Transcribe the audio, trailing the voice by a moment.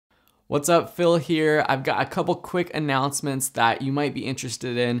What's up, Phil here. I've got a couple quick announcements that you might be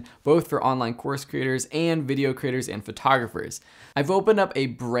interested in, both for online course creators and video creators and photographers. I've opened up a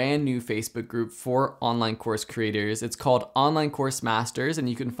brand new Facebook group for online course creators. It's called Online Course Masters, and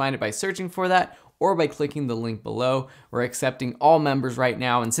you can find it by searching for that or by clicking the link below. We're accepting all members right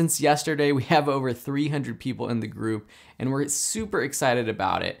now, and since yesterday, we have over 300 people in the group, and we're super excited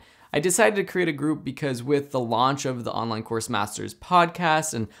about it. I decided to create a group because with the launch of the Online Course Masters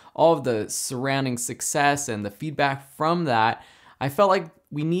podcast and all of the surrounding success and the feedback from that, I felt like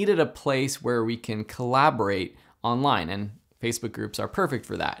we needed a place where we can collaborate online, and Facebook groups are perfect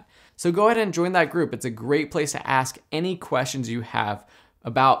for that. So go ahead and join that group. It's a great place to ask any questions you have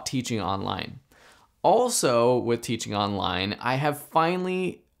about teaching online. Also, with teaching online, I have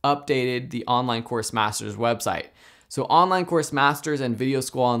finally updated the Online Course Masters website. So Online Course Masters and Video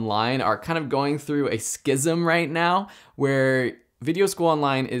School Online are kind of going through a schism right now, where Video School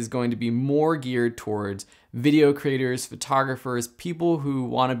Online is going to be more geared towards video creators, photographers, people who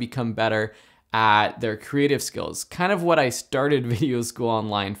want to become better at their creative skills, kind of what I started Video School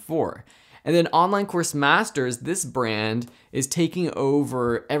Online for. And then Online Course Masters, this brand, is taking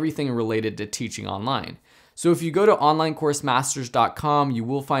over everything related to teaching online. So if you go to onlinecoursemasters.com, you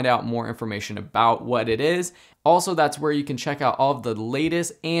will find out more information about what it is. Also, that's where you can check out all of the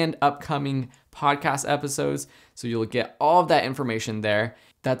latest and upcoming podcast episodes. So you'll get all of that information there.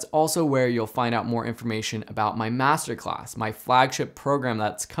 That's also where you'll find out more information about my masterclass, my flagship program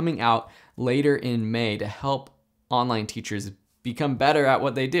that's coming out later in May to help online teachers become better at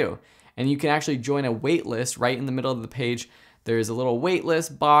what they do. And you can actually join a wait list right in the middle of the page. There's a little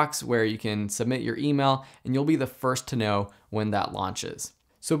waitlist box where you can submit your email and you'll be the first to know when that launches.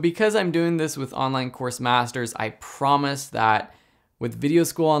 So because I'm doing this with Online Course Masters, I promise that with Video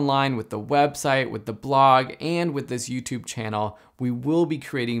School Online, with the website, with the blog, and with this YouTube channel, we will be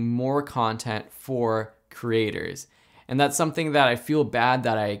creating more content for creators. And that's something that I feel bad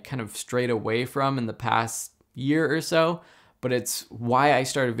that I kind of strayed away from in the past year or so. But it's why I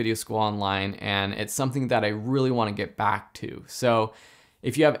started Video School Online, and it's something that I really want to get back to. So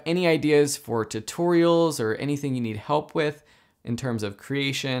if you have any ideas for tutorials or anything you need help with in terms of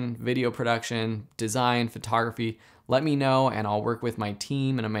creation, video production, design, photography, let me know and I'll work with my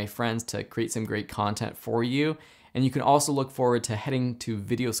team and my friends to create some great content for you. And you can also look forward to heading to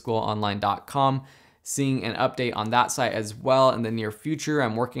videoschoolonline.com, seeing an update on that site as well in the near future.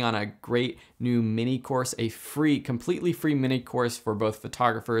 I'm working on a great new mini course, a completely free mini course for both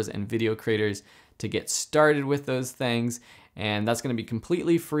photographers and video creators to get started with those things. And that's going to be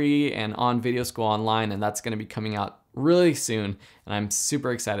completely free and on Video School Online, and that's going to be coming out really soon. And I'm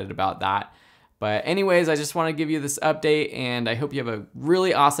super excited about that. But anyways, I just want to give you this update, and I hope you have a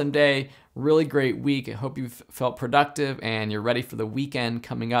really awesome day, really great week. I hope you've felt productive and you're ready for the weekend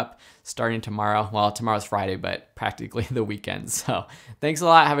coming up starting tomorrow. Well, tomorrow's Friday, but practically the weekend. So thanks a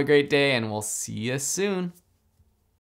lot. Have a great day, and we'll see you soon.